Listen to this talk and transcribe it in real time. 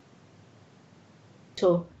सो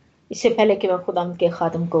इससे पहले कि मैं खुदा के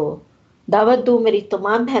खादम को दावत दूँ, मेरी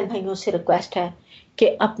तमाम बहन भाइयों से रिक्वेस्ट है कि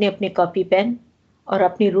अपने अपने कॉपी पेन और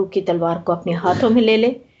अपनी रूह की तलवार को अपने हाथों में ले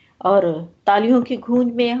ले और तालियों की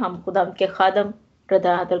गूंज में हम खुदा के खादम ब्रदर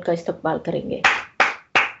आदल का इस्तकबाल करेंगे।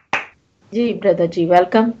 जी brother ji,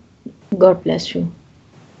 welcome, God bless you.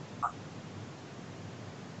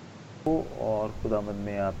 और खुदावंद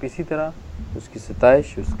में आप इसी तरह उसकी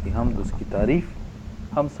सताइश, उसकी हमद, उसकी तारीफ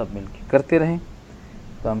हम सब मिलके करते रहें।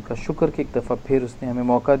 खुदावंद का शुक्र कि एक दफ़ा फिर उसने हमें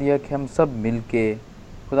मौका दिया कि हम सब मिलके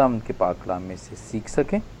खुदावंद के पाक कलाम में से सीख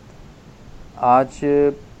सकें। आज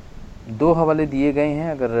 2 हवाले दिए गए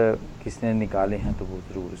हैं, अगर किसी ने निकाले हैं तो वो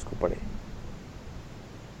ज़रूर इसको पढ़े।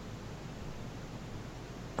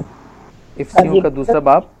 इफ्सियों का दूसरा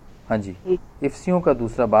बाब, हाँ जी, इफ्सियों का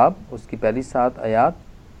दूसरा बाब, उसकी पहली 7 आयात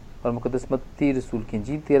और मुक़द्दस मत्ती रसूल की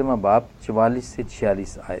इंजील 13वां बाब 44 से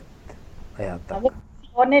 46 आयात तक।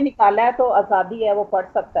 और ने निकाला है तो आज़ादी है, वो पढ़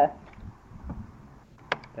सकता है।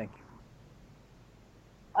 Thank you.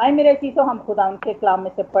 आए मेरे चीज़ों, हम खुदा उनके कलाम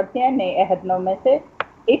में से पढ़ते हैं, नए अहद में से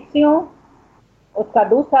इफ्सियों उसका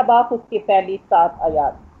दूसरा बाब, उसकी पहली 7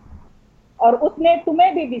 आयात। और उसने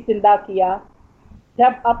तुम्हें भी जिंदा किया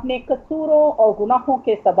जब अपने कसूरों और गुनाहों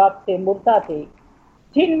के सबब से मुर्दा थे,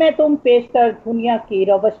 जिनमें तुम पेशतर दुनिया की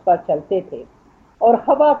रवश पर चलते थे और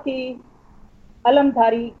हवा की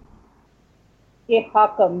अलमधारी के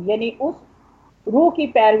हाकम यानी उस रूह की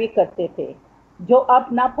पैरवी करते थे जो अब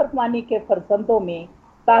नाफरमानी के फरजंदों में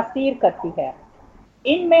तासीर करती है।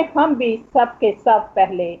 इनमें हम भी सब के सब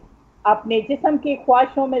पहले अपने जिस्म की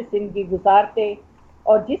ख्वाहिशों में जिंदगी गुजारते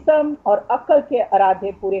और जिस्म और अक्ल के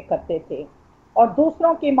इरादे पूरे करते थे और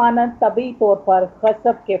दूसरों की मानद तबी तौर पर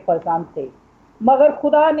गज़ब के फरजान थे। मगर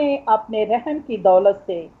खुदा ने अपने रहम की दौलत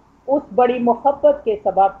से उस बड़ी मोहब्बत के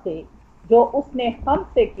सबब से जो उसने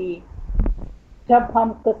हमसे की, जब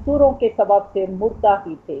हम कसूरों के सबब से मुर्दा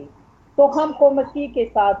ही थे, तो हमको मसीह के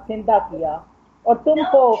साथ जिंदा किया और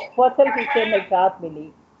तुमको फसल ही से निजात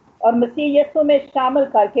मिली और मसीह यीशु में शामिल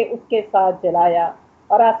करके उसके साथ जलाया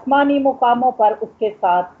और आसमानी मुकामों पर उसके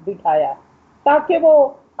साथ बिठाया, ताकि वो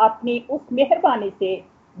अपनी उस मेहरबानी से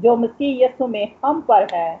जो मसीह यीशु में हम पर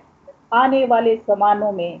है, आने वाले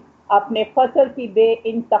ज़मानों में अपने फसल की बे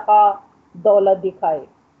इंतहा दौलत दिखाए।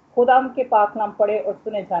 खुदा उनके पाक नाम पढ़े और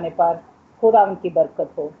सुने जाने पर खुदा उनकी बरकत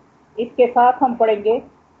हो। इसके साथ हम पढ़ेंगे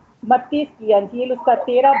मत्ती की अंजील, उसका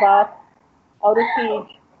 13 बाब और उसकी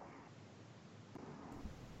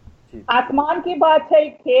आसमान की बादशाही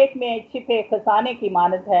खेत में छिपे खजाने की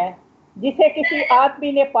मानद है, जिसे किसी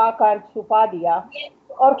आदमी ने पाकर छुपा दिया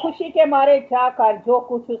और खुशी के मारे जाकर जो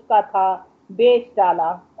कुछ उसका था बेच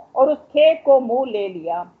डाला और उस खेत को मुंह ले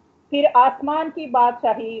लिया। फिर आसमान की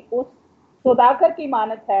बादशाही उस सौदागर की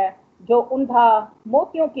मानद है जो उन्धा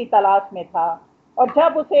मोतियों की तलाश में था, और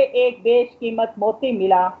जब उसे एक बेशकीमत मोती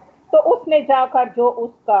मिला तो उसने जाकर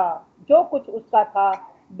जो कुछ उसका था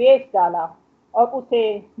बेच डाला और उसे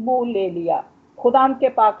मुंह ले लिया। खुदा के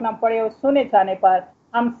पाक नाम पढ़े और सुने जाने पर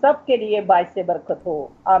हम सब के लिए बाइस बरकत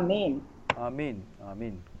हो। आमीन आमीन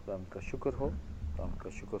आमीन। खुदा का शुक्र हो, खुदा का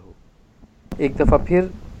शुक्र हो। एक दफ़ा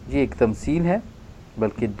फिर ये एक तमसील है,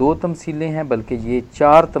 बल्कि 2 तमसीलें हैं, बल्कि ये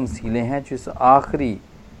 4 तमसीलें हैं जो इस आखिरी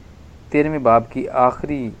 13वें बाब की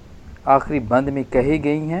आखिरी बंद में कही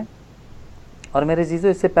गई हैं। और मेरे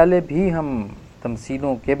अज़ीज़ों, इससे पहले भी हम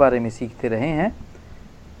तमसीलों के बारे में सीखते रहे हैं,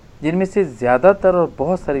 जिनमें से ज़्यादातर और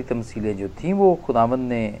बहुत सारी तमसीलें जो थीं वो खुदावंद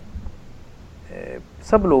ने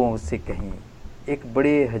सब लोगों से कहीं, एक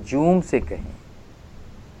बड़े हजूम से कहीं।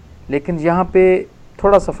 लेकिन यहाँ पे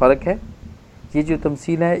थोड़ा सा फ़र्क है। ये जो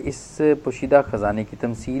तमसील है इस पोशीदा ख़जाने की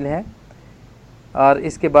तमसील है, और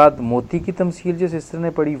इसके बाद मोती की तमसील जो सिस्टर ने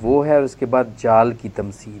पढ़ी वो है, और उसके बाद जाल की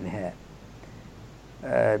तमसील है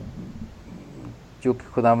जो कि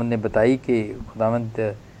खुदावंद ने बताई कि खुदावंद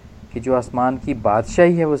कि जो आसमान की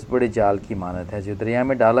बादशाही है वो उस बड़े जाल की मानद है जो दरिया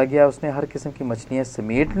में डाला गया। उसने हर किस्म की मछलियाँ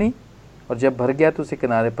समेट लीं और जब भर गया तो उसे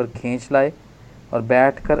किनारे पर खींच लाए और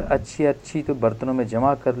बैठकर अच्छी अच्छी तो बर्तनों में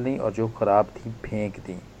जमा कर लीं और जो ख़राब थी फेंक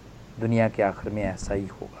दी। दुनिया के आखिर में ऐसा ही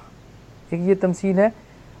होगा। एक ये तमसील है।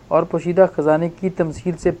 और पोशीदा ख़जाने की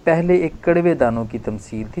तमसील से पहले एक कड़वे दानों की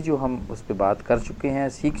तमसील थी जो हम उस पर बात कर चुके हैं,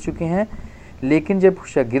 सीख चुके हैं। लेकिन जब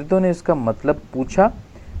शागिर्दों ने इसका मतलब पूछा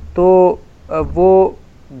तो वो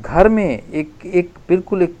घर में एक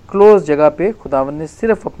बिल्कुल एक क्लोज जगह पे खुदावंद ने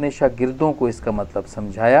सिर्फ अपने शागिर्दों को इसका मतलब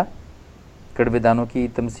समझाया, कड़वे दानों की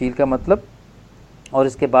तमसील का मतलब। और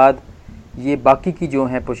इसके बाद ये बाकी की जो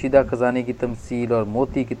हैं पोशीदा ख़जाने की तमसील और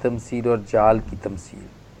मोती की तमसील और जाल की तमसील।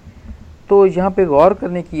 तो यहाँ पे गौर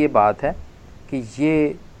करने की ये बात है कि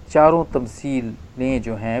ये चारों तमसीलें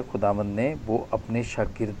जो हैं खुदावंद ने वो अपने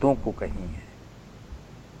शागिर्दों को कही हैं।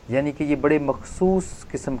 یعنی کہ یہ بڑے مخصوص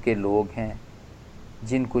قسم کے لوگ ہیں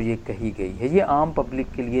جن کو یہ کہی گئی ہے، یہ عام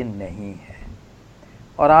پبلک کے لیے نہیں ہے۔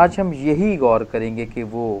 اور آج ہم یہی غور کریں گے کہ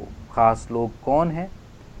وہ خاص لوگ کون ہیں،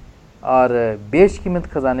 اور بیش قیمت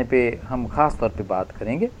خزانے پہ ہم خاص طور پہ بات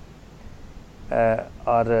کریں گے،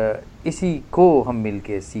 اور اسی کو ہم مل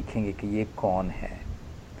کے سیکھیں گے کہ یہ کون ہے۔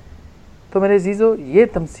 تو میرے عزیزو، یہ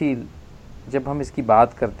تمثیل جب ہم اس کی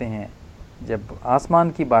بات کرتے ہیں، جب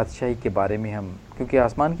آسمان کی بادشاہی کے بارے میں کیونکہ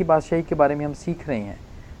آسمان کی بادشاہی کے بارے میں ہم سیکھ رہے ہیں،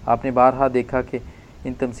 آپ نے بارہا دیکھا کہ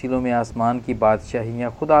ان تمثیلوں میں آسمان کی بادشاہی یا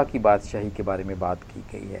خدا کی بادشاہی کے بارے میں بات کی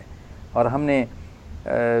گئی ہے۔ اور ہم نے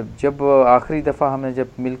جب آخری دفعہ ہم نے جب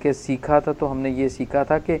مل کے سیکھا تھا تو ہم نے یہ سیکھا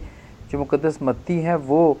تھا کہ جو مقدس متی ہے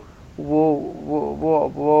وہ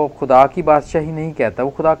خدا کی بادشاہی نہیں کہتا، وہ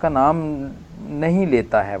خدا کا نام نہیں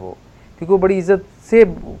لیتا ہے، وہ کیونکہ وہ بڑی عزت سے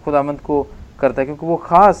خداوند کو کرتا ہے، کیونکہ وہ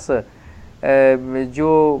خاص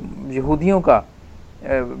جو یہودیوں کا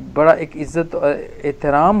بڑا ایک عزت اور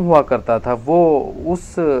احترام ہوا کرتا تھا، وہ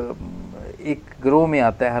اس ایک گروہ میں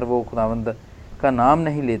آتا ہے، ہر وہ خداوند کا نام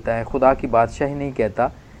نہیں لیتا ہے، خدا کی بادشاہی نہیں کہتا،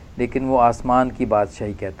 لیکن وہ آسمان کی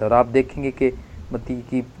بادشاہی کہتا ہے۔ اور آپ دیکھیں گے کہ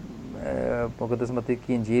مقدس متی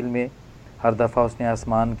کی انجیل میں ہر دفعہ اس نے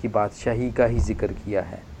آسمان کی بادشاہی کا ہی ذکر کیا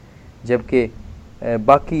ہے، جبکہ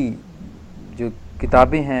باقی جو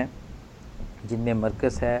کتابیں ہیں جن میں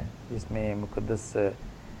مرکز ہے، جس میں مقدس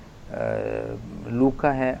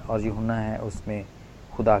لوکا ہے اور یوحنا ہے، اس میں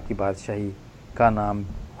خدا کی بادشاہی کا نام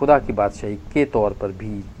خدا کی بادشاہی کے طور پر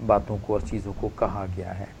بھی باتوں کو اور چیزوں کو کہا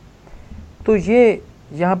گیا ہے۔ تو یہ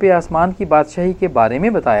یہاں پہ آسمان کی بادشاہی کے بارے میں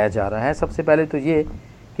بتایا جا رہا ہے۔ سب سے پہلے تو یہ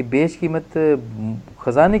کہ بیش قیمت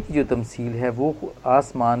خزانے کی جو تمثیل ہے وہ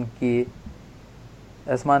آسمان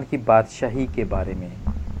کی بادشاہی کے بارے میں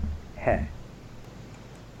ہے،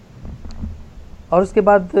 اور اس کے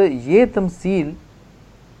بعد یہ تمثیل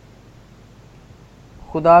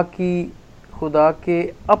خدا کے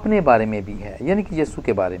اپنے بارے میں بھی ہے، یعنی کہ یسوع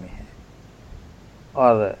کے بارے میں ہے،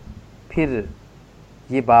 اور پھر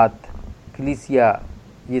یہ بات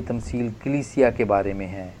یہ تمثیل کلیسیا کے بارے میں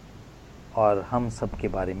ہے، اور ہم سب کے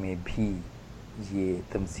بارے میں بھی یہ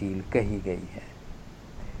تمثیل کہی گئی ہے۔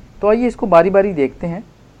 تو آئیے اس کو باری باری دیکھتے ہیں،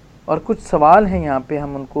 اور کچھ سوال ہیں یہاں پہ،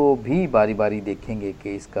 ہم ان کو بھی باری باری دیکھیں گے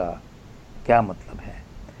کہ اس کا کیا مطلب ہے۔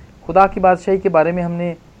 خدا کی بادشاہی کے بارے میں ہم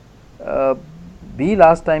نے بھی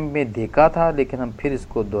لاسٹ ٹائم میں دیکھا تھا، لیکن ہم پھر اس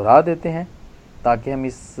کو دہرا دیتے ہیں تاکہ ہم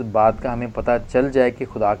اس بات کا ہمیں پتہ چل جائے کہ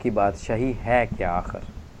خدا کی بادشاہی ہے کیا آخر۔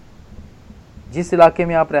 جس علاقے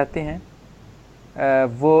میں آپ رہتے ہیں،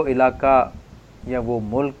 وہ علاقہ یا وہ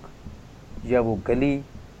ملک یا وہ گلی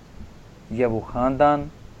یا وہ خاندان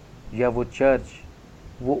یا وہ چرچ،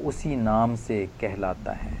 وہ اسی نام سے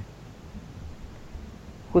کہلاتا ہے۔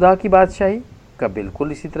 خدا کی بادشاہی کا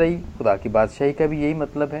بالکل اسی طرح ہی خدا کی بادشاہی کا بھی یہی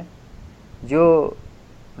مطلب ہے۔ جو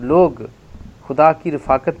لوگ خدا کی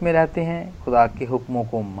رفاقت میں رہتے ہیں، خدا کے حکموں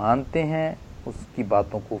کو مانتے ہیں، اس کی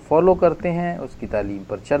باتوں کو فالو کرتے ہیں، اس کی تعلیم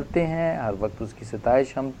پر چلتے ہیں، ہر وقت اس کی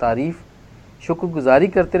ستائش، ہم تعریف، شکر گزاری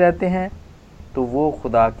کرتے رہتے ہیں، تو وہ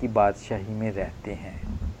خدا کی بادشاہی میں رہتے ہیں۔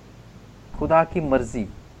 خدا کی مرضی،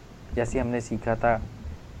 جیسے ہم نے سیکھا تھا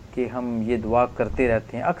کہ ہم یہ دعا کرتے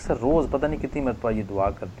رہتے ہیں، اکثر روز پتہ نہیں کتنی مرتبہ یہ دعا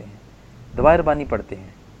کرتے ہیں، دعائے ربانی پڑھتے ہیں،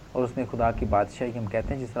 اور اس میں خدا کی بادشاہی ہم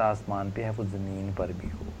کہتے ہیں جس طرح آسمان پہ ہے وہ زمین پر بھی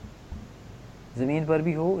ہو۔ زمین پر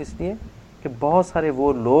بھی ہو اس لیے کہ بہت سارے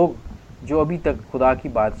وہ لوگ جو ابھی تک خدا کی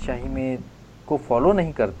بادشاہی میں کو فالو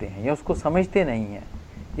نہیں کرتے ہیں، یا اس کو سمجھتے نہیں ہیں،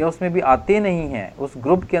 یا اس میں بھی آتے نہیں ہیں، اس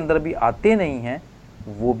گروپ کے اندر بھی آتے نہیں ہیں،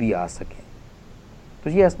 وہ بھی آ سکیں۔ تو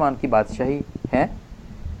یہ آسمان کی بادشاہی ہے،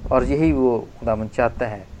 اور یہی وہ خداوند چاہتا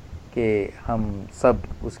ہے کہ ہم سب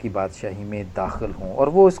اس کی بادشاہی میں داخل ہوں، اور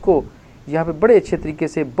وہ اس کو یہاں پہ بڑے اچھے طریقے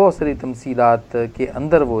سے بہت ساری تمثیلات کے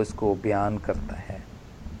اندر وہ اس کو بیان کرتا ہے،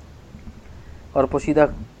 اور پوشیدہ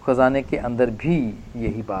خزانے کے اندر بھی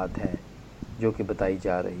یہی بات ہے جو کہ بتائی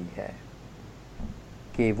جا رہی ہے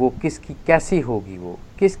کہ وہ کس کی کیسی ہوگی، وہ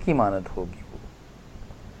کس کی مانند ہوگی وہ۔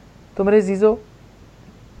 تو میرے عزیزو،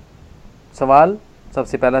 سب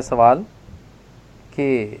سے پہلا سوال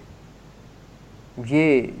کہ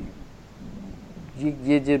یہ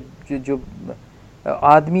جو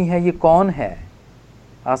آدمی ہے یہ کون ہے؟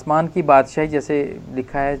 آسمان کی بادشاہی جیسے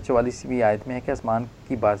لکھا ہے 44ویں آیت میں ہے کہ آسمان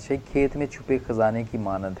کی بادشاہی کھیت میں چھپے خزانے کی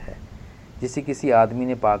مانند ہے، جسے کسی آدمی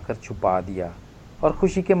نے پا کر چھپا دیا، اور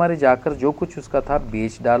خوشی کے مارے جا کر جو کچھ اس کا تھا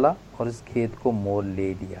بیچ ڈالا اور اس کھیت کو مول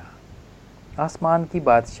لے لیا۔ آسمان کی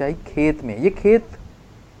بادشاہی کھیت میں، یہ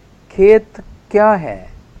کھیت کیا ہے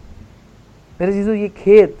میرے عزیزو؟ یہ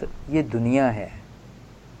کھیت، یہ دنیا ہے،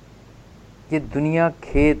 یہ دنیا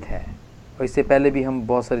کھیت ہے، اور اس سے پہلے بھی ہم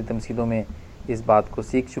بہت ساری تمثیلوں میں اس بات کو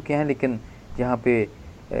سیکھ چکے ہیں، لیکن یہاں پہ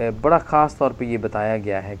بڑا خاص طور پہ یہ بتایا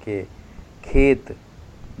گیا ہے کہ کھیت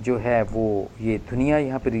جو ہے وہ یہ دنیا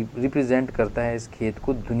یہاں پہ ریپریزنٹ کرتا ہے. اس کھیت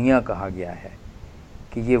کو دنیا کہا گیا ہے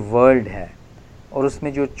کہ یہ ورلڈ ہے، اور اس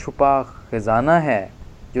میں جو چھپا خزانہ ہے،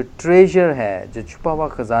 جو ٹریجر ہے، جو چھپا ہوا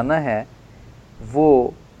خزانہ ہے،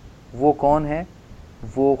 وہ کون ہے؟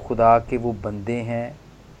 وہ خدا کے وہ بندے ہیں،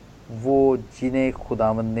 وہ جنہیں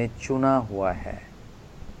خداوند نے چنا ہوا ہے.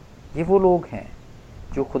 یہ وہ لوگ ہیں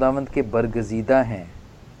جو خداوند کے برگزیدہ ہیں.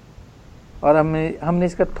 اور ہم نے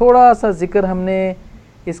اس کا تھوڑا سا ذکر ہم نے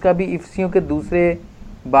اس کا بھی افسیوں کے دوسرے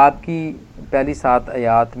باب کی پہلی 7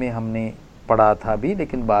 آیات میں ہم نے پڑھا تھا بھی،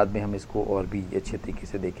 لیکن بعد میں ہم اس کو اور بھی اچھے طریقے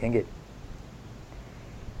سے دیکھیں گے.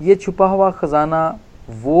 یہ چھپا ہوا خزانہ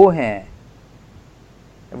وہ ہیں،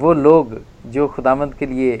 وہ لوگ جو خداوند کے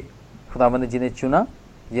لیے خداوند نے جنہیں چنا،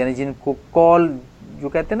 یعنی جن کو کال، جو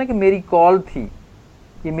کہتے ہیں نا کہ میری کال تھی،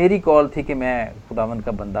 یہ میری کال تھی کہ میں خداوند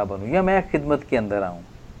کا بندہ بنوں یا میں خدمت کے اندر آؤں،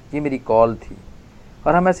 یہ میری کال تھی.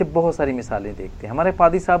 اور ہم ایسے بہت ساری مثالیں دیکھتے ہیں. ہمارے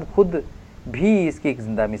پادری صاحب خود بھی اس کی ایک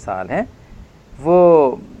زندہ مثال ہیں.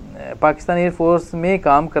 وہ پاکستان ایئر فورس میں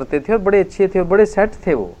کام کرتے تھے اور بڑے اچھے تھے اور بڑے سیٹ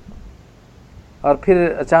تھے وہ. اور پھر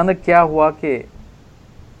اچانک کیا ہوا کہ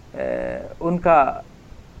ان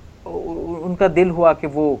کا دل ہوا کہ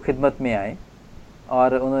وہ خدمت میں آئیں،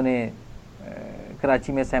 اور انہوں نے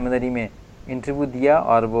کراچی میں سیمینری میں انٹرویو دیا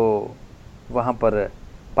اور وہ وہاں پر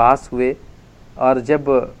پاس ہوئے. اور جب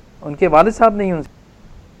ان کے والد صاحب نے ان سے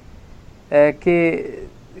کہ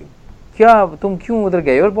کیا تم کیوں ادھر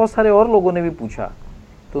گئے، اور بہت سارے اور لوگوں نے بھی پوچھا،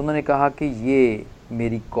 تو انہوں نے کہا کہ یہ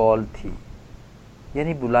میری کال تھی،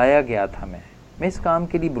 یعنی بلایا گیا تھا، میں اس کام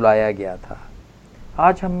کے لیے بلایا گیا تھا.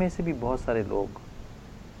 آج ہم میں سے بھی بہت سارے لوگ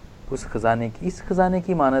اس خزانے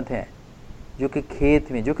کی مانند ہیں جو کہ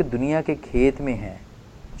کھیت میں، جو کہ دنیا کے کھیت میں ہیں،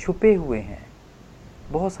 چھپے ہوئے ہیں.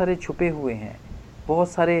 بہت سارے چھپے ہوئے ہیں، بہت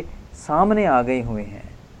سارے سامنے آ گئے ہوئے ہیں،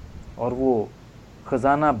 اور وہ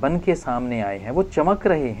خزانہ بن کے سامنے آئے ہیں، وہ چمک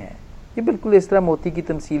رہے ہیں. یہ بالکل اس طرح موتی کی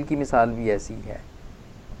تمثیل کی مثال بھی ایسی ہے.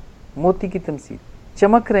 موتی کی تمثیل،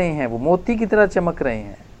 چمک رہے ہیں، وہ موتی کی طرح چمک رہے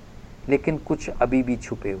ہیں، لیکن کچھ ابھی بھی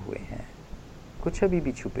چھپے ہوئے ہیں، کچھ ابھی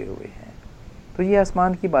بھی چھپے ہوئے ہیں. تو یہ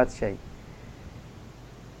آسمان کی بادشاہی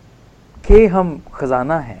کہ ہم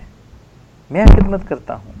خزانہ ہیں. میں خدمت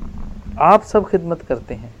کرتا ہوں، آپ سب خدمت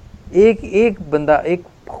کرتے ہیں. ایک بندہ ایک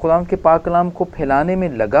خداوند کے پاک کلام کو پھیلانے میں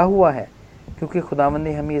لگا ہوا ہے، کیونکہ خداوند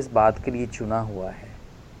نے ہمیں اس بات کے لیے چنا ہوا ہے.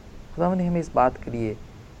 خداوند نے ہمیں اس بات کے لیے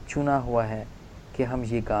چنا ہوا ہے کہ ہم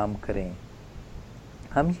یہ کام کریں،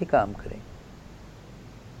 ہم یہ کام کریں.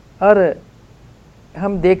 اور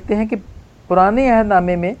ہم دیکھتے ہیں کہ پرانے عہد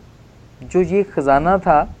نامے میں جو یہ خزانہ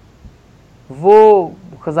تھا، وہ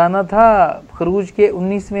خزانہ تھا خروج کے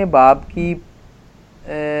 19ویں باب کی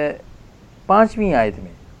 5ویں آیت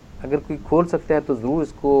میں. اگر کوئی کھول سکتا ہے تو ضرور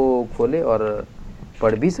اس کو کھولے اور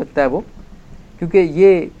پڑھ بھی سکتا ہے وہ، کیونکہ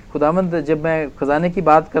یہ خداوند، جب میں خزانے کی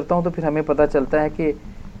بات کرتا ہوں تو پھر ہمیں پتہ چلتا ہے کہ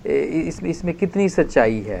اس میں کتنی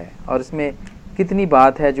سچائی ہے اور اس میں کتنی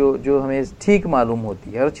بات ہے جو ہمیں ٹھیک معلوم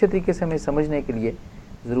ہوتی ہے. اور اچھے طریقے سے ہمیں سمجھنے کے لیے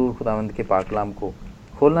ضرور خداوند کے پاک کلام کو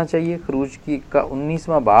کھولنا چاہیے. خروج کا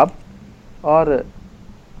 19واں باب، اور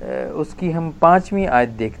اس کی ہم 5ویں آیت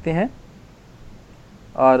دیکھتے ہیں.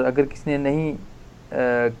 اور اگر کسی نے نہیں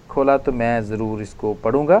کھولا تو میں ضرور اس کو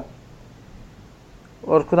پڑھوں گا.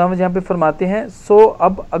 اور خداوند یہاں پہ فرماتے ہیں، سو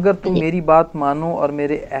اب اگر تم میری بات مانو اور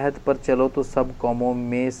میرے عہد پر چلو تو سب قوموں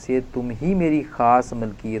میں سے تم ہی میری خاص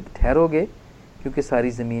ملکیت ٹھہرو گے، کیونکہ ساری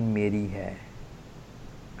زمین میری ہے.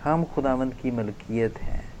 ہم خداوند کی ملکیت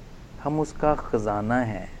ہیں، ہم اس کا خزانہ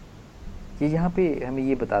ہیں. یہ یہاں پہ ہمیں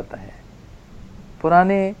یہ بتاتا ہے.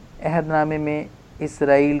 پرانے عہد نامے میں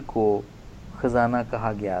اسرائیل کو خزانہ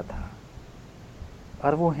کہا گیا تھا،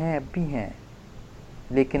 اور وہ ہیں، اب بھی ہیں.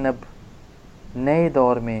 لیکن اب نئے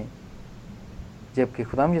دور میں جب کہ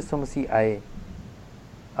خداوند یسوع مسیح آئے،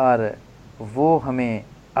 اور وہ ہمیں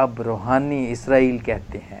اب روحانی اسرائیل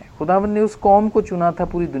کہتے ہیں. خداوند نے اس قوم کو چنا تھا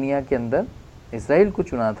پوری دنیا کے اندر، اسرائیل کو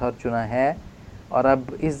چنا تھا اور چنا ہے. اور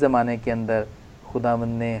اب اس زمانے کے اندر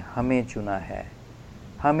خداوند نے ہمیں چنا ہے،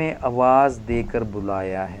 ہمیں آواز دے کر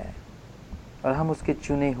بلایا ہے، اور ہم اس کے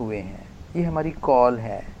چنے ہوئے ہیں. یہ ہماری کال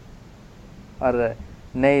ہے. اور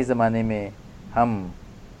نئے زمانے میں ہم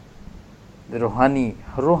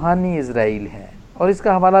روحانی اسرائیل ہیں. اور اس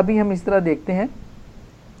کا حوالہ بھی ہم اس طرح دیکھتے ہیں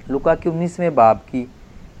لوکا کے 19ویں باب کی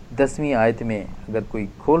 10ویں آیت میں. اگر کوئی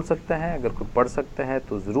کھول سکتا ہے، اگر کوئی پڑھ سکتا ہے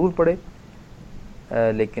تو ضرور پڑھے.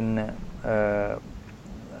 لیکن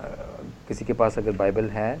کسی کے پاس اگر بائبل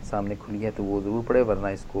ہے سامنے کھلی ہے تو وہ ضرور پڑھے، ورنہ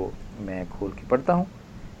اس کو میں کھول کے پڑھتا ہوں.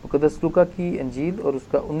 مقدس لوکا کی انجیل اور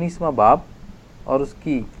اس کا 19واں باب، اور اس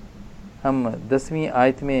کی ہم 10ویں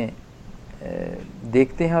آیت میں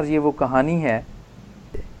دیکھتے ہیں. اور یہ وہ کہانی ہے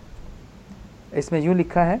اس میں یوں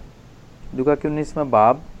لکھا ہے لوکا کے 19واں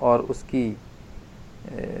باب اور اس کی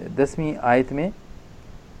 10ویں آیت میں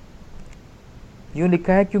یوں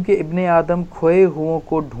لکھا ہے، کیونکہ ابن آدم کھوئے ہوئوں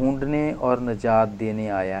کو ڈھونڈنے اور نجات دینے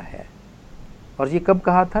آیا ہے۔ اور یہ کب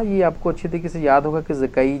کہا تھا؟ یہ آپ کو اچھی طریقے سے یاد ہوگا کہ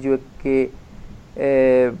زکئی جو کہ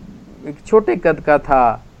ایک چھوٹے قد کا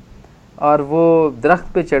تھا اور وہ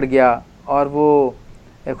درخت پہ چڑھ گیا اور وہ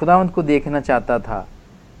خداوند کو دیکھنا چاہتا تھا،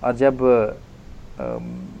 اور جب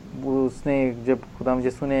اس نے جب خداوند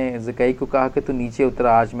یسوع نے زکئی کو کہا کہ تو نیچے اتر،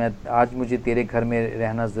 آج مجھے تیرے گھر میں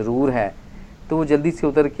رہنا ضرور ہے، تو وہ جلدی سے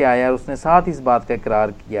اتر کے آیا اور اس نے ساتھ اس بات کا اقرار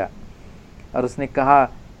کیا، اور اس نے کہا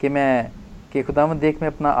کہ خداوند دیکھ، میں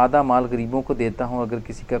اپنا آدھا مال غریبوں کو دیتا ہوں، اگر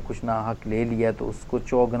کسی کا کچھ ناحق لے لیا تو اس کو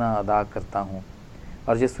 4 گنا ادا کرتا ہوں۔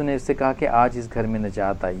 اور یسوع نے اس سے کہا کہ آج اس گھر میں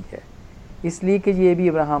نجات آئی ہے، اس لیے کہ یہ بھی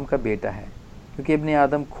ابراہیم کا بیٹا ہے، کیونکہ ابن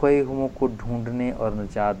آدم کھوئے ہوئوں کو ڈھونڈنے اور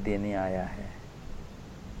نجات دینے آیا ہے۔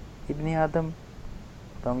 ابن آدم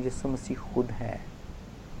خداوند یسوع مسیح خود ہے،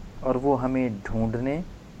 اور وہ ہمیں ڈھونڈنے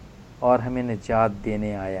اور ہمیں نجات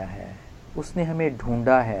دینے آیا ہے۔ اس نے ہمیں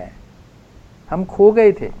ڈھونڈا ہے۔ ہم کھو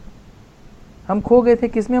گئے تھے۔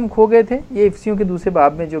 کس میں ہم کھو گئے تھے؟ یہ افسیوں کے دوسرے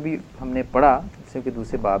باب میں جو بھی ہم نے پڑھا، افسیوں کے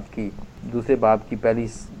دوسرے باب کی پہلی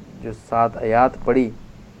جو 7 آیات پڑھی،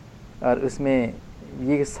 اور اس میں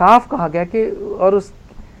یہ صاف کہا گیا کہ اور اس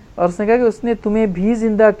نے کہا کہ اس نے تمہیں بھی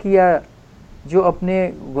زندہ کیا جو اپنے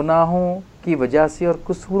گناہوں کی وجہ سے اور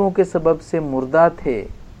قصوروں کے سبب سے مردہ تھے،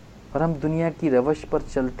 اور ہم دنیا کی روش پر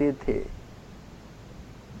چلتے تھے۔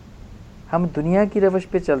 ہم دنیا کی روش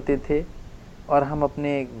پہ چلتے تھے اور ہم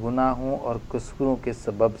اپنے گناہوں اور قصوروں کے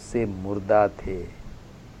سبب سے مردہ تھے،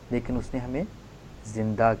 لیکن اس نے ہمیں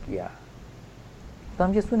زندہ کیا۔ تو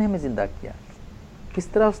ہم یسوع نے ہمیں زندہ کیا۔ کس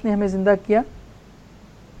طرح اس نے ہمیں زندہ کیا؟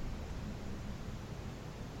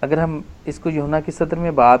 اگر ہم اس کو یوحنا کی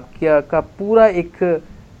 17ویں باب کا پورا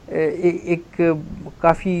ایک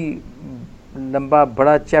کافی لمبا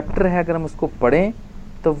بڑا چیپٹر ہے، اگر ہم اس کو پڑھیں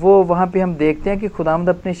تو وہ وہاں پہ ہم دیکھتے ہیں کہ خداوند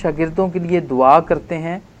اپنے شاگردوں کے لیے دعا کرتے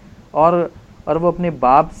ہیں، اور وہ اپنے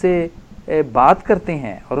باپ سے بات کرتے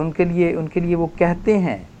ہیں، اور ان کے لیے وہ کہتے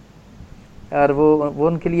ہیں، اور وہ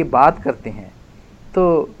ان کے لیے بات کرتے ہیں۔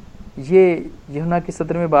 تو یہ یوحنا کی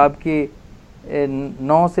 17ویں باب کے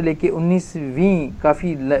 9 سے لے کے 19ویں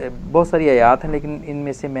کافی بہت ساری آیات ہیں، لیکن ان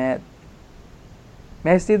میں سے میں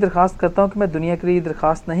اس لیے درخواست کرتا ہوں کہ میں دنیا کے لیے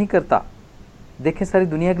درخواست نہیں کرتا۔ دیکھیں، ساری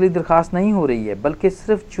دنیا کے لیے درخواست نہیں ہو رہی ہے، بلکہ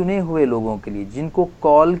صرف چنے ہوئے لوگوں کے لیے، جن کو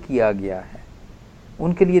کال کیا گیا ہے،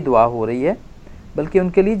 ان کے لیے دعا ہو رہی ہے، بلکہ ان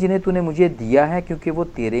کے لیے جنہیں تو نے مجھے دیا ہے، کیونکہ وہ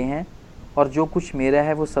تیرے ہیں، اور جو کچھ میرا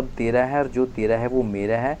ہے وہ سب تیرا ہے، اور جو تیرا ہے وہ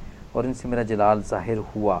میرا ہے، اور ان سے میرا جلال ظاہر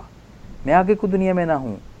ہوا۔ میں آگے کو دنیا میں نہ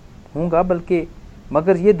ہوں گا، بلکہ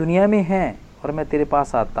مگر یہ دنیا میں ہیں، اور میں تیرے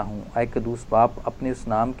پاس آتا ہوں۔ اے قدوس باپ، اپنے اس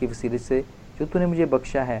نام کے وسیلے سے جو تو نے مجھے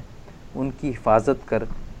بخشا ہے، ان کی حفاظت کر،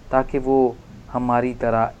 تاکہ وہ ہماری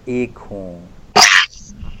طرح ایک ہوں،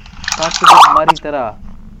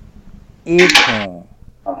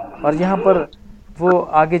 اور یہاں پر وہ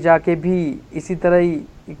آگے جا کے بھی اسی طرح ہی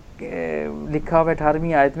لکھا ہوا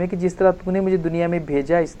 18ویں آیت میں کہ جس طرح تو نے مجھے دنیا میں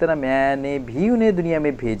بھیجا، اس طرح میں نے بھی انہیں دنیا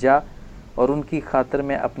میں بھیجا، اور ان کی خاطر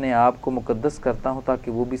میں اپنے آپ کو مقدس کرتا ہوں،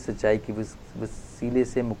 تاکہ وہ بھی سچائی کے وسیلے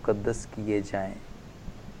سے مقدس کیے جائیں۔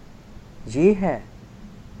 یہ ہے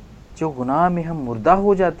جو گناہ میں ہم مردہ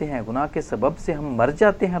ہو جاتے ہیں، گناہ کے سبب سے ہم مر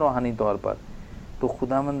جاتے ہیں روحانی طور پر، تو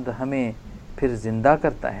خداوند ہمیں پھر زندہ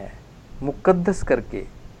کرتا ہے، مقدس کر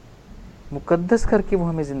کے وہ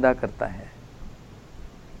ہمیں زندہ کرتا ہے،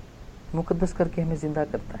 مقدس کر کے ہمیں زندہ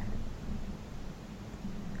کرتا ہے۔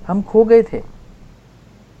 ہم کھو گئے تھے،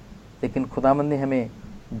 لیکن خداوند نے ہمیں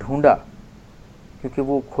ڈھونڈا، کیونکہ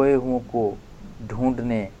وہ کھوئے ہوئوں کو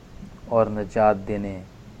ڈھونڈنے اور نجات دینے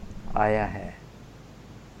آیا ہے۔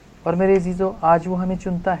 اور میرے عزیزو، آج وہ ہمیں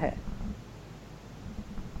چنتا ہے۔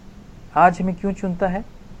 آج ہمیں کیوں چنتا ہے؟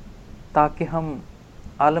 تاکہ ہم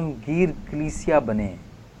عالمگیر کلیسیا بنیں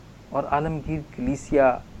اور عالمگیر کلیسیا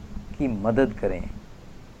کی مدد کریں۔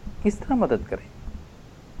 کس طرح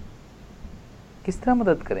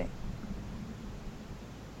مدد کریں؟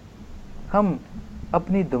 ہم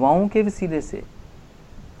اپنی دعاؤں کے وسیلے سے،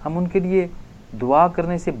 ہم ان کے لیے دعا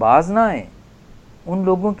کرنے سے باز نہ آئیں، ان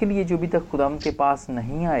لوگوں کے لیے جو ابھی تک خداوند کے پاس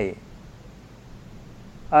نہیں آئے۔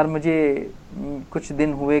 اور مجھے کچھ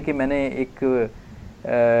دن ہوئے کہ میں نے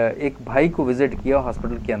ایک بھائی کو وزٹ کیا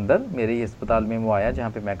ہاسپٹل کے اندر، میرے ہی اسپتال میں وہ آیا جہاں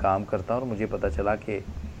پہ میں کام کرتا ہوں، اور مجھے پتہ چلا کہ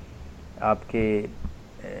آپ کے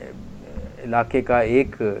علاقے کا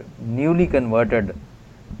ایک نیولی کنورٹڈ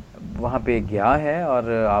وہاں پہ گیا ہے، اور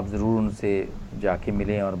آپ ضرور ان سے جا کے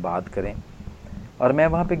ملیں اور بات کریں۔ اور میں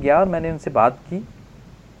وہاں پہ گیا اور میں نے ان سے بات کی،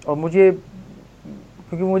 اور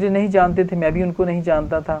کیونکہ مجھے نہیں جانتے تھے، میں بھی ان کو نہیں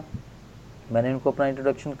جانتا تھا، میں نے ان کو اپنا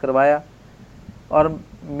انٹروڈکشن کروایا، اور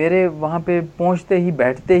میرے وہاں پہ پہنچتے ہی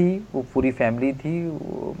بیٹھتے ہی وہ پوری فیملی تھی.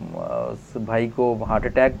 اس بھائی کو ہارٹ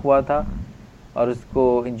اٹیک ہوا تھا اور اس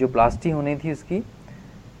کو انجیوپلاسٹی ہونی تھی اس کی،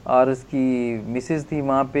 اور اس کی مسز تھی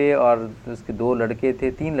وہاں پہ، اور اس کے 2 لڑکے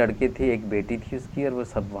تھے، 3 لڑکے تھے، ایک بیٹی تھی اس کی، اور وہ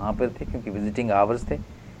سب وہاں پر تھے کیونکہ وزٹنگ آورز تھے.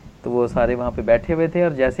 تو وہ سارے وہاں پہ بیٹھے ہوئے تھے،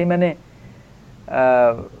 اور جیسے ہی میں نے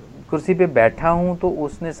کرسی پہ بیٹھا ہوں تو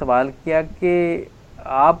اس نے سوال کیا کہ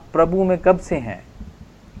آپ پربھو میں کب سے ہیں؟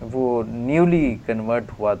 وہ نیولی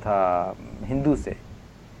کنورٹ ہوا تھا ہندو سے.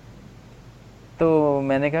 تو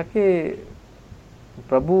میں نے کہا کہ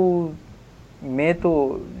پربھو میں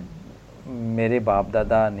تو میرے باپ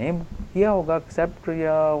دادا نے کیا ہوگا ایکسیپٹ،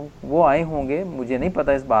 یا وہ آئے ہوں گے، مجھے نہیں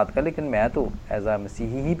پتہ اس بات کا، لیکن میں تو ایز اے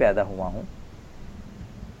مسیحی ہی پیدا ہوا ہوں.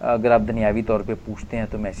 اگر آپ دنیاوی طور پہ پوچھتے ہیں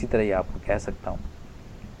تو میں اسی طرح ہی آپ کو کہہ سکتا ہوں.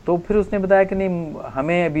 تو پھر اس نے بتایا کہ نہیں،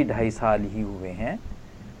 ہمیں ابھی 2.5 سال ہی ہوئے ہیں.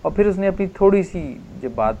 اور پھر اس نے اپنی تھوڑی سی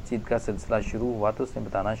جب بات چیت کا سلسلہ شروع ہوا تو اس نے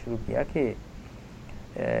بتانا شروع کیا کہ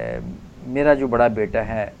میرا جو بڑا بیٹا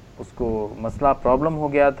ہے اس کو مسئلہ پرابلم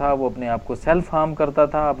ہو گیا تھا، وہ اپنے آپ کو سیلف ہارم کرتا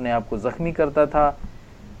تھا، اپنے آپ کو زخمی کرتا تھا،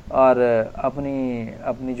 اور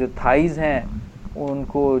اپنی جو تھائز ہیں ان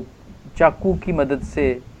کو چاقو کی مدد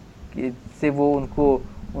سے وہ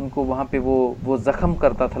ان کو وہاں پہ وہ زخم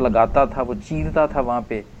کرتا تھا، لگاتا تھا، وہ چیرتا تھا وہاں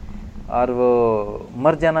پہ، اور وہ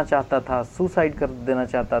مر جانا چاہتا تھا، سوسائڈ کر دینا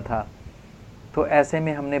چاہتا تھا. تو ایسے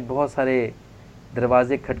میں ہم نے بہت سارے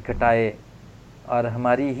دروازے کھٹکھٹائے، اور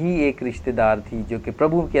ہماری ہی ایک رشتہ دار تھی جو کہ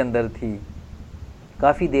پربھو کے اندر تھی،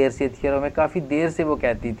 کافی دیر سے تھی، اور ہمیں کافی دیر سے وہ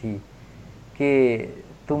کہتی تھی کہ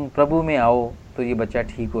تم پربھو میں آؤ تو یہ بچہ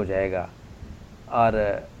ٹھیک ہو جائے گا. اور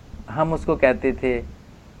ہم اس کو کہتے تھے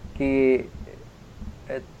کہ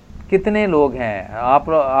کتنے لوگ ہیں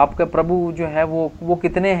آپ کا پربھو جو ہے وہ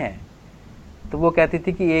کتنے ہیں؟ تو وہ کہتی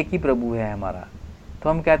تھی کہ ایک ہی پربھو ہے ہمارا.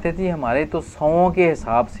 تو ہم کہتے تھے ہمارے تو 100 کے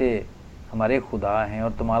حساب سے ہمارے خدا ہیں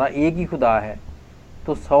اور تمہارا ایک ہی خدا ہے،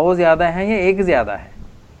 تو 100 زیادہ ہیں یا ایک زیادہ ہے؟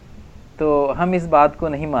 تو ہم اس بات کو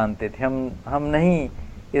نہیں مانتے تھے، ہم نہیں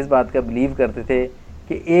اس بات کا بلیو کرتے تھے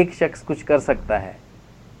کہ ایک شخص کچھ کر سکتا ہے.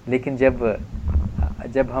 لیکن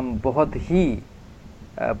جب ہم بہت ہی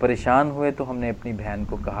پریشان ہوئے تو ہم نے اپنی بہن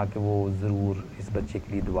کو کہا کہ وہ ضرور اس بچے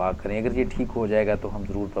کے لیے دعا کریں، اگر یہ ٹھیک ہو جائے گا تو ہم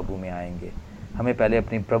ضرور پربھو میں آئیں گے، ہمیں پہلے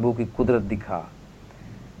اپنی پربھو کی قدرت دکھا.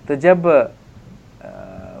 تو جب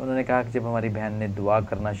انہوں نے کہا کہ جب ہماری بہن نے دعا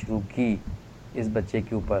کرنا شروع کی اس بچے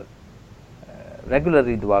کے اوپر،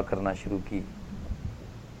 ریگولرلی دعا کرنا شروع کی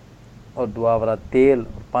اور دعا والا تیل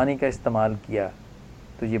اور پانی کا استعمال کیا،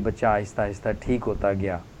 تو یہ بچہ آہستہ آہستہ ٹھیک ہوتا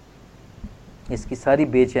گیا. اس کی ساری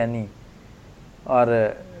بے چینی اور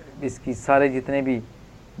اس کی سارے جتنے بھی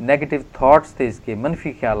نیگیٹو تھاٹس تھے، اس کے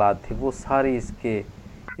منفی خیالات تھے، وہ سارے اس کے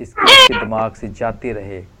دماغ سے جاتے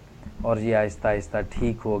رہے، اور یہ آہستہ آہستہ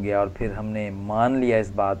ٹھیک ہو گیا. اور پھر ہم نے مان لیا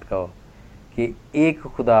اس بات کا کہ ایک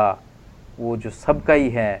خدا وہ جو سب کا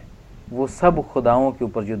ہی ہے، وہ سب خداؤں کے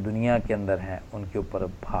اوپر جو دنیا کے اندر ہیں ان کے اوپر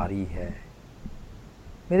بھاری ہے.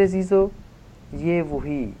 میرے عزیزو، یہ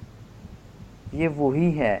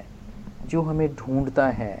وہی ہے جو ہمیں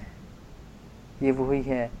ڈھونڈتا ہے، یہ وہی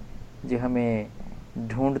ہے جو ہمیں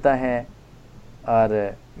ڈھونڈتا ہے، اور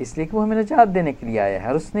اس لیے کہ وہ ہمیں نجات دینے کے لیے آیا ہے.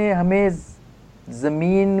 اور اس نے ہمیں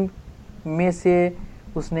زمین میں سے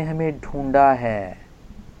اس نے ہمیں ڈھونڈا ہے،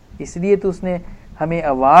 اس لیے تو اس نے ہمیں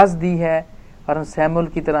آواز دی ہے. اور سیمول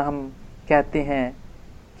کی طرح ہم کہتے ہیں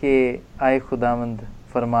کہ آئے خداوند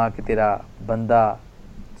فرما کہ تیرا بندہ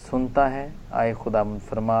سنتا ہے، آئے خداوند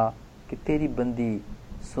فرما کہ تیری بندی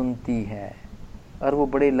سنتی ہے. اور وہ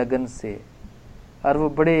بڑے لگن سے اور وہ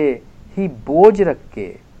بڑے ہی بوجھ رکھ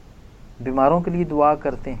کے بیماروں کے لیے دعا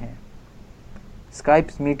کرتے ہیں،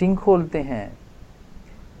 اسکائپس میٹنگ کھولتے ہیں،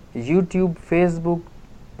 یوٹیوب، فیس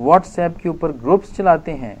بک، واٹس ایپ کے اوپر گروپس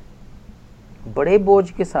چلاتے ہیں، بڑے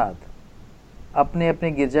بوجھ کے ساتھ اپنے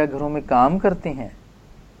گرجا گھروں میں کام کرتے ہیں،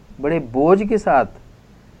 بڑے بوجھ کے ساتھ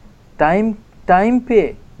ٹائم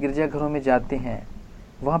پہ گرجا گھروں میں جاتے ہیں،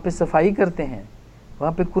 وہاں پہ صفائی کرتے ہیں،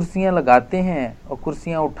 وہاں پہ کرسیاں لگاتے ہیں اور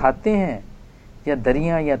کرسیاں اٹھاتے ہیں، یا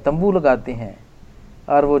دریاں یا تمبو لگاتے ہیں.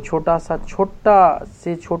 اور وہ چھوٹا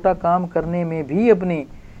سے چھوٹا کام کرنے میں بھی اپنی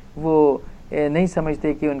وہ نہیں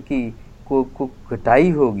سمجھتے کہ ان کی کو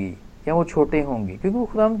گھٹائی ہوگی یا وہ چھوٹے ہوں گے، کیونکہ وہ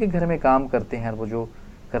خداوند کے گھر میں کام کرتے ہیں. اور وہ جو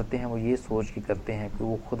کرتے ہیں وہ یہ سوچ کے کرتے ہیں کہ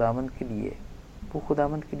وہ خداوند کے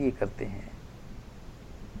لیے کرتے ہیں،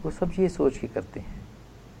 وہ سب یہ سوچ کے کرتے ہیں.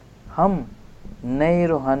 ہم نئے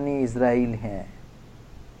روحانی اسرائیل ہیں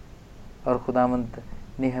اور خداوند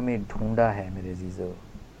نے ہمیں ڈھونڈا ہے. میرے عزیزو،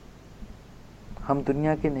 ہم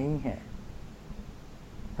دنیا کے نہیں ہیں،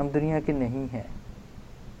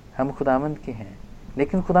 ہم خداوند کے ہیں.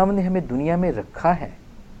 لیکن خداوند نے ہمیں دنیا میں رکھا ہے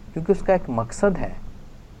کیونکہ اس کا ایک مقصد ہے،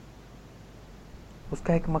 اس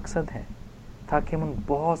کا ایک مقصد ہے، تاکہ ہم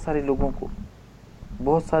بہت سارے لوگوں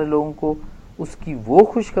کو اس کی وہ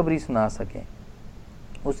خوشخبری سنا سکیں،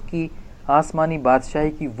 اس کی آسمانی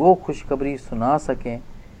بادشاہی کی وہ خوشخبری سنا سکیں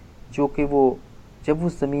جو کہ وہ جب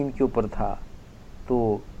اس زمین کے اوپر تھا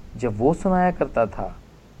تو جب وہ سنایا کرتا تھا،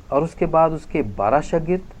 اور اس کے بعد اس کے 12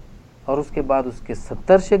 شاگرد، اور اس کے بعد اس کے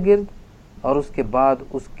 70 شاگرد، اور اس کے بعد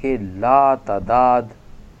اس کے لا تعداد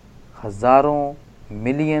ہزاروں،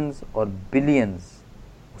 ملینز اور بلینز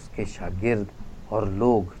اس کے شاگرد اور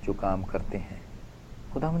لوگ جو کام کرتے ہیں۔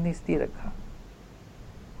 خداوند نے اس لیے رکھا،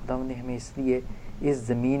 خداوند نے ہمیں اس لیے اس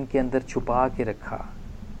زمین کے اندر چھپا کے رکھا۔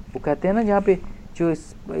 وہ کہتے ہیں نا جہاں پہ جو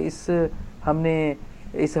ہم نے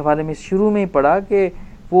اس حوالے میں شروع میں ہی پڑھا کہ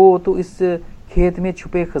وہ تو اس کھیت میں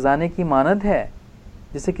چھپے خزانے کی مانند ہے،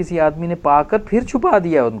 جسے کسی آدمی نے پا کر پھر چھپا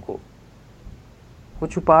دیا، ان کو وہ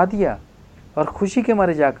چھپا دیا اور خوشی کے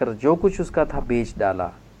مارے جا کر جو کچھ اس کا تھا بیچ ڈالا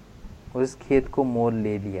اور اس کھیت کو مول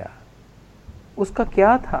لے لیا۔ اس کا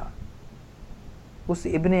کیا تھا؟ اس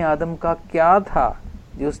ابن آدم کا کیا تھا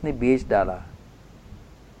جو اس نے بیچ ڈالا؟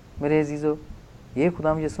 میرے عزیزو، یہ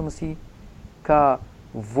خدا یسوع مسیح کا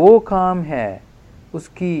وہ کام ہے، اس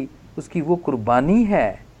کی وہ قربانی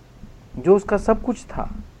ہے جو اس کا سب کچھ تھا۔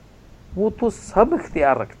 وہ تو سب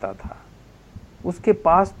اختیار رکھتا تھا، اس کے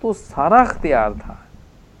پاس تو سارا اختیار تھا،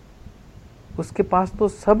 اس کے پاس تو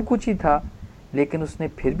سب کچھ ہی تھا، لیکن اس نے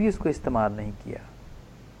پھر بھی اس کو استعمال نہیں کیا۔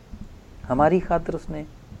 ہماری خاطر اس نے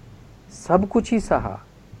سب کچھ ہی سہا،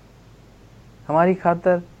 ہماری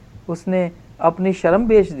خاطر اس نے اپنی شرم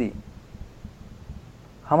بیچ دی،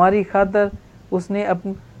 ہماری خاطر اس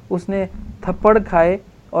نے تھپڑ کھائے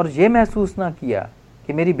اور یہ محسوس نہ کیا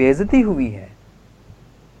کہ میری بے عزتی ہوئی ہے،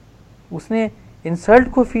 اس نے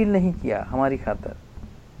انسلٹ کو فیل نہیں کیا ہماری خاطر،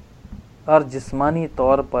 اور جسمانی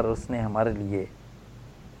طور پر اس نے ہمارے لیے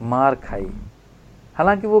مار کھائی۔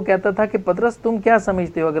 حالانکہ وہ کہتا تھا کہ پطرس تم کیا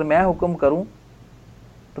سمجھتے ہو، اگر میں حکم کروں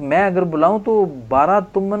تو میں اگر بلاؤں تو 12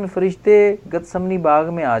 تمن فرشتے گتسمنی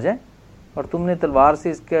باغ میں آ جائیں اور تم نے تلوار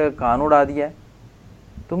سے اس کا کان اڑا دیا ہے،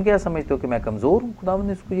 تم کیا سمجھتے ہو کہ میں کمزور ہوں؟ خداوند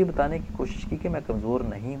نے اس کو یہ بتانے کی کوشش کی کہ میں کمزور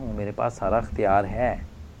نہیں ہوں، میرے پاس سارا اختیار ہے۔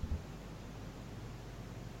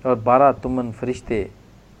 اور 12 تمن فرشتے،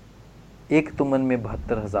 ایک تمن میں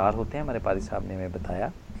 72,000 ہوتے ہیں، ہمارے پادری صاحب نے ہمیں بتایا،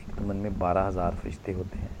 ایک تمن میں 12,000 فرشتے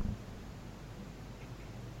ہوتے ہیں۔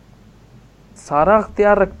 سارا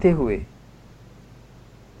اختیار رکھتے ہوئے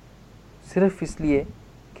صرف اس لیے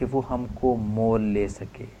کہ وہ ہم کو مول لے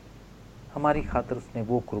سکے، ہماری خاطر اس نے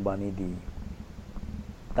وہ قربانی دی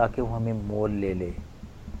تاکہ وہ ہمیں مول لے لے۔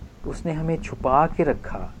 اس نے ہمیں چھپا کے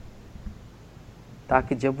رکھا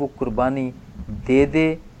تاکہ جب وہ قربانی دے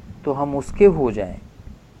دے تو ہم اس کے ہو جائیں،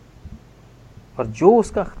 اور جو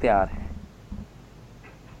اس کا اختیار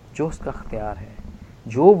ہے،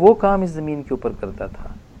 جو وہ کام اس زمین کے اوپر کرتا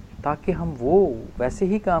تھا تاکہ ہم وہ ویسے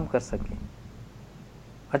ہی کام کر سکیں۔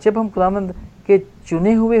 اور جب ہم خداوند کے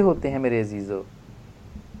چنے ہوئے ہوتے ہیں میرے عزیزو،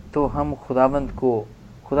 تو ہم خداوند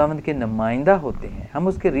کے نمائندہ ہوتے ہیں، ہم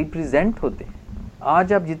اس کے ریپریزنٹ ہوتے ہیں۔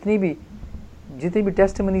 آج آپ جتنی بھی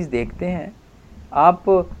ٹیسٹمنیز دیکھتے ہیں، آپ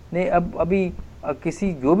نے ابھی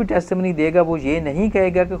کسی جو بھی ٹیسٹمنی دے گا وہ یہ نہیں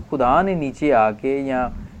کہے گا کہ خدا نے نیچے آ کے یا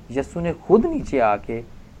یسوع نے خود نیچے آ کے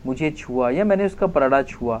مجھے چھوا یا میں نے اس کا پراڑا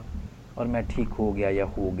چھوا اور میں ٹھیک ہو گیا یا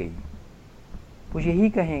ہو گئی۔ وہ یہی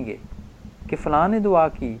کہیں گے کہ فلاں نے دعا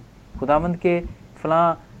کی، خداوند کے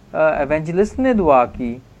فلاں ایونجلسٹ نے دعا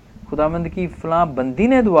کی، خداوند کی فلاں بندی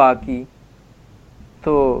نے دعا کی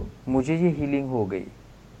تو مجھے یہ ہیلنگ ہو گئی۔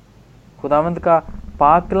 خداوند کا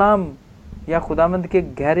پاک کلام یا خداوند کے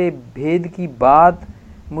گہرے بھید کی بات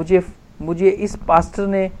مجھے اس پاسٹر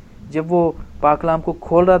نے جب وہ پاک کلام کو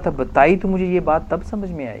کھول رہا تھا بتائی تو مجھے یہ بات تب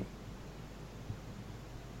سمجھ میں آئی۔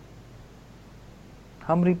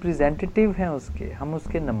 ہم ریپریزنٹیٹیو ہیں اس کے، ہم اس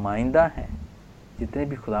کے نمائندہ ہیں، جتنے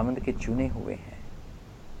بھی خداوند کے چنے ہوئے ہیں،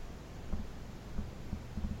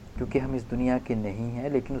 کیونکہ ہم اس دنیا کے نہیں ہیں،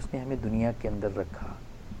 لیکن اس نے ہمیں دنیا کے اندر رکھا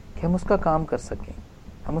کہ ہم اس کا کام کر سکیں،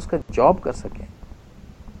 ہم اس کا جاب کر سکیں۔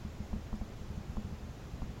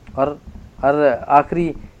 اور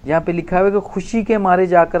آخری یہاں پہ لکھا ہوا ہے کہ خوشی کے مارے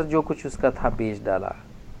جا کر جو کچھ اس کا تھا بیچ ڈالا۔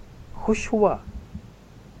 خوش ہوا۔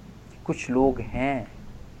 کچھ لوگ ہیں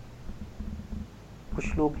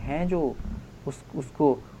جو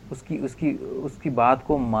اس کی بات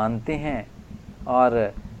کو مانتے ہیں اور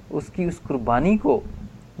اس قربانی کو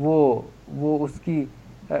وہ اس کی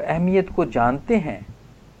اہمیت کو جانتے ہیں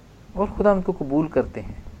اور خدا ان کو قبول کرتے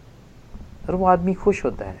ہیں، اور وہ آدمی خوش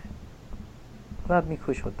ہوتا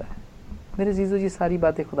ہے، میرے عزیزو یہ ساری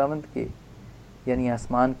باتیں خداوند کے یعنی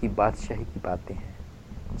آسمان کی بادشاہی کی باتیں ہیں۔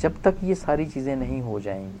 جب تک یہ ساری چیزیں نہیں ہو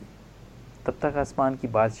جائیں گی، تب تک آسمان کی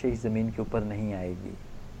بادشاہی زمین کے اوپر نہیں آئے گی۔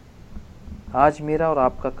 آج میرا اور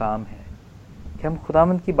آپ کا کام ہے کہ ہم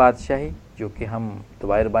خداوند کی بادشاہی، جو کہ ہم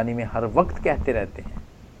دعائے ربانی میں ہر وقت کہتے رہتے ہیں،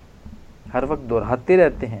 ہر وقت دہراتے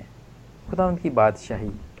رہتے ہیں، خداوند کی بادشاہی،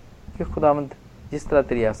 کہ خداوند جس طرح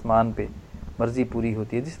تیری آسمان پہ مرضی پوری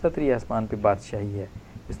ہوتی ہے، جس طرح تیری آسمان پہ بادشاہی ہے،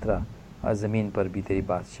 اس طرح زمین پر بھی تیری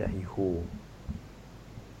بادشاہی ہو۔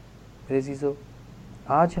 میرے عزیزو،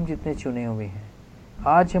 آج ہم جتنے چنے ہوئے ہیں،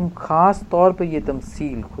 آج ہم خاص طور پر یہ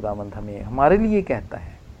تمثیل خداوند ہمارے لیے کہتا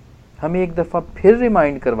ہے، ہمیں ایک دفعہ پھر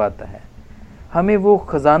ریمائنڈ کرواتا ہے، ہمیں وہ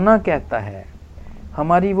خزانہ کہتا ہے،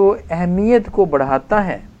 ہماری وہ اہمیت کو بڑھاتا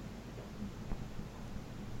ہے۔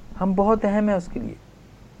 ہم بہت اہم ہیں اس کے لیے،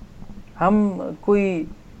 ہم کوئی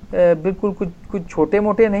بالکل کچھ چھوٹے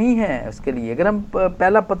موٹے نہیں ہیں اس کے لیے۔ اگر ہم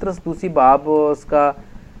پہلا پطرس 2 باب اس کا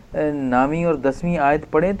 9 اور 10 آیت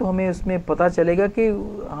پڑھیں تو ہمیں اس میں پتہ چلے گا کہ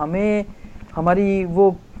ہمیں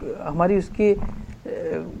ہماری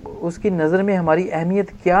اس کی نظر میں ہماری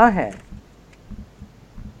اہمیت کیا ہے۔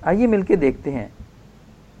 آئیے مل کے دیکھتے ہیں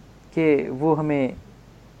کہ وہ ہمیں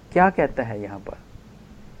کیا کہتا ہے یہاں پر۔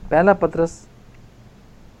 پہلا پطرس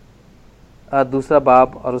 2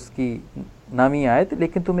 باب اور اس کی 9 آیت،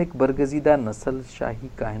 لیکن تم ایک برگزیدہ نسل، شاہی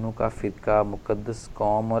کاہنوں کا فرقہ، مقدس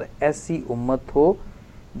قوم اور ایسی امت ہو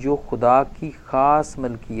جو خدا کی خاص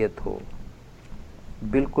ملکیت ہو۔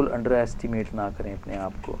 بالکل انڈر ایسٹیمیٹ نہ کریں اپنے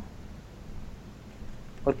آپ کو۔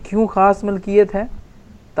 اور کیوں خاص ملکیت ہے؟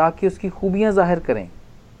 تاکہ اس کی خوبیاں ظاہر کریں،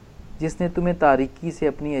 جس نے تمہیں تاریکی سے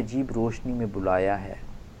اپنی عجیب روشنی میں بلایا ہے۔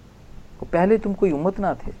 وہ پہلے تم کوئی امت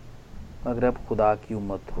نہ تھے، مگر اب خدا کی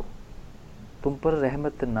امت ہو۔ تم پر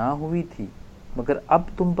رحمت نہ ہوئی تھی، مگر اب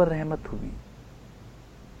تم پر رحمت ہوئی۔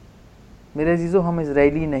 میرے عزیزو، ہم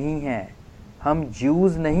اسرائیلی نہیں ہیں، ہم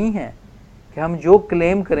جیوز نہیں ہیں کہ ہم جو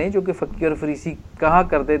کلیم کریں، جو کہ فقی اور فریسی کہا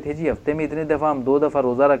کرتے تھے، جی ہفتے میں اتنے دفعہ، ہم 2 دفعہ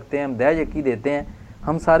روزہ رکھتے ہیں، ہم دہ یقی دیتے ہیں،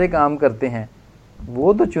 ہم سارے کام کرتے ہیں۔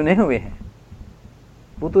 وہ تو چنے ہوئے ہیں،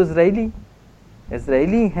 وہ تو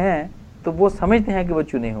اسرائیلی ہیں، تو وہ سمجھتے ہیں کہ وہ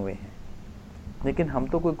چنے ہوئے ہیں، لیکن ہم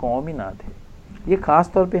تو کوئی قوم ہی نہ تھے۔ یہ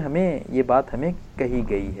خاص طور پہ یہ بات ہمیں کہی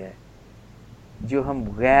گئی ہے، جو ہم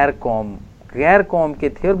غیر قوم کے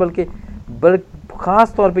تھے، اور بلکہ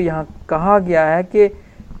خاص طور پہ یہاں کہا گیا ہے کہ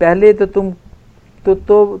پہلے تو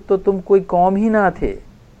تم کوئی قوم ہی نہ تھے،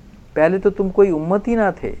 پہلے تو تم کوئی امت ہی نہ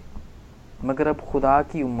تھے، مگر اب خدا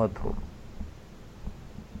کی امت ہو،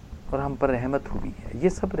 اور ہم پر رحمت ہوئی ہے۔ یہ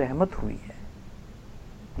سب رحمت ہوئی ہے،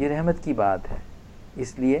 یہ رحمت کی بات ہے،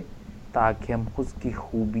 اس لیے تاکہ ہم اس کی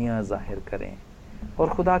خوبیاں ظاہر کریں اور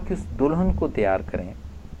خدا کی اس دلہن کو تیار کریں،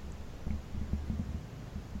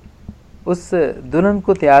 اس دلہن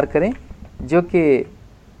کو تیار کریں جو کہ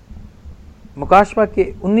مکاشفہ کے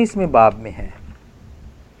 19ویں باب میں ہے۔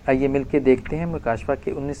 آئیے مل کے دیکھتے ہیں مکاشفہ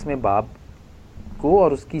کے 19ویں باب کو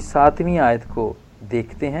اور اس کی 7ویں آیت کو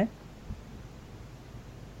دیکھتے ہیں۔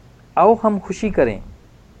 آؤ ہم خوشی کریں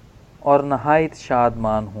اور نہایت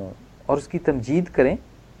شادمان ہوں اور اس کی تمجید کریں،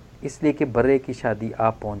 اس لیے کہ برے کی شادی آ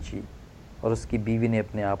پہنچی اور اس کی بیوی نے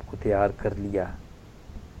اپنے آپ کو تیار کر لیا۔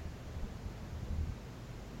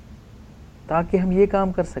 تاکہ ہم یہ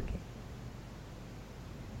کام کر سکیں،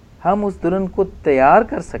 ہم اس دلہن کو تیار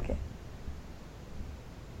کر سکیں،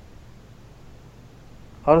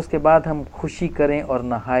 اور اس کے بعد ہم خوشی کریں اور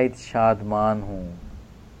نہایت شادمان ہوں۔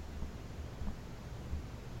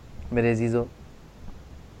 میرے عزیزو،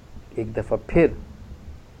 ایک دفعہ پھر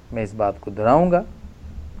میں اس بات کو دہراؤں گا،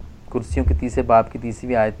 کرسیوں کے 3 باب کی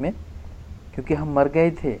 30ویں آیت میں، کیونکہ ہم مر گئے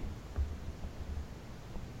تھے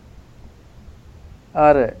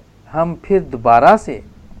اور ہم پھر دوبارہ سے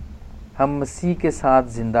ہم مسیح کے ساتھ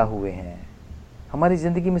زندہ ہوئے ہیں۔ ہماری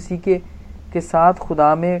زندگی مسیح کے ساتھ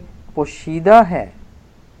خدا میں پوشیدہ ہے،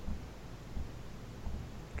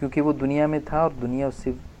 کیونکہ وہ دنیا میں تھا اور دنیا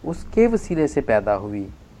اس کے وسیلے سے پیدا ہوئی،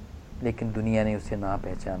 لیکن دنیا نے اسے نہ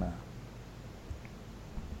پہچانا۔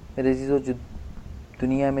 میرے عزیزو، جو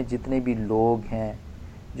دنیا میں جتنے بھی لوگ ہیں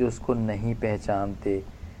جو اس کو نہیں پہچانتے،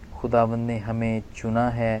 خداوند نے ہمیں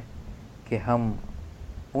چنا ہے کہ ہم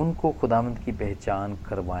ان کو خداوند کی پہچان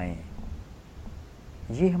کروائیں۔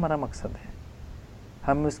 یہ ہمارا مقصد ہے،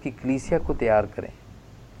 ہم اس کی کلیسیا کو تیار کریں،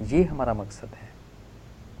 یہ ہمارا مقصد ہے۔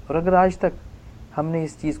 اور اگر آج تک ہم نے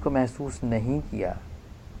اس چیز کو محسوس نہیں کیا،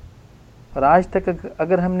 اور آج تک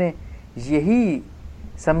اگر ہم نے یہی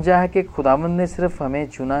سمجھا ہے کہ خداوند نے صرف ہمیں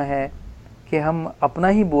چنا ہے کہ ہم اپنا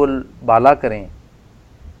ہی بول بالا کریں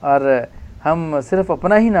اور ہم صرف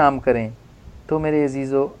اپنا ہی نام کریں، تو میرے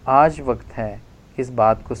عزیزو، آج وقت ہے اس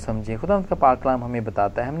بات کو سمجھیں۔ خداوند کا پاک کلام ہمیں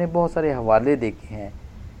بتاتا ہے، ہم نے بہت سارے حوالے دیکھے ہیں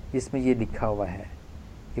جس میں یہ لکھا ہوا ہے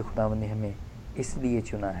کہ خداوند نے ہمیں اس لیے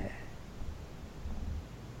چنا ہے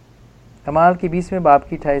اعمال کی 20ویں باب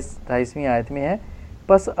کی 28ویں آیت میں ہے،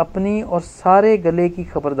 پس اپنی اور سارے گلے کی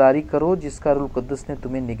خبرداری کرو جس کا روح القدس نے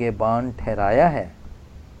تمہیں نگہبان ٹھہرایا ہے،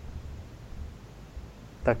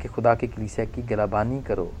 تاکہ خدا کی کلیسیا کی گلابانی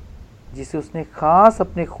کرو جسے اس نے خاص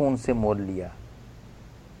اپنے خون سے مول لیا۔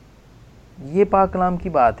 یہ پاک کلام کی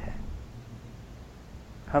بات ہے،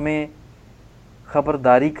 ہمیں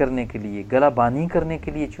خبرداری کرنے کے لیے، گلہ بانی کرنے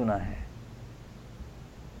کے لیے چنا ہے،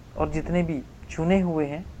 اور جتنے بھی چنے ہوئے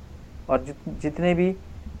ہیں اور جتنے بھی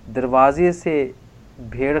دروازے سے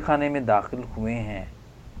بھیڑ خانے میں داخل ہوئے ہیں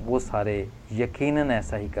وہ سارے یقیناً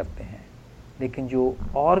ایسا ہی کرتے ہیں، لیکن جو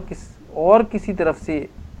اور کسی طرف سے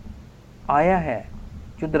آیا ہے،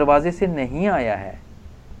 جو دروازے سے نہیں آیا ہے،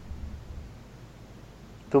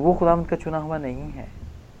 تو وہ خداوند کا چنا ہوا نہیں ہے۔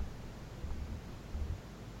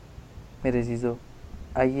 میرے عزیزو،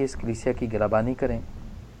 آئیے اس کلیسیا کی گلابانی کریں،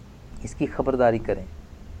 اس کی خبرداری کریں،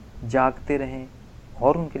 جاگتے رہیں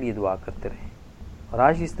اور ان کے لیے دعا کرتے رہیں، اور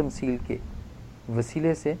آج اس تمثیل کے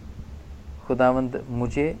وسیلے سے خداوند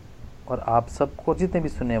مجھے اور آپ سب کو، جتنے بھی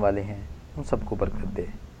سننے والے ہیں، ان سب کو برکت دے۔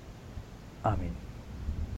 آمین۔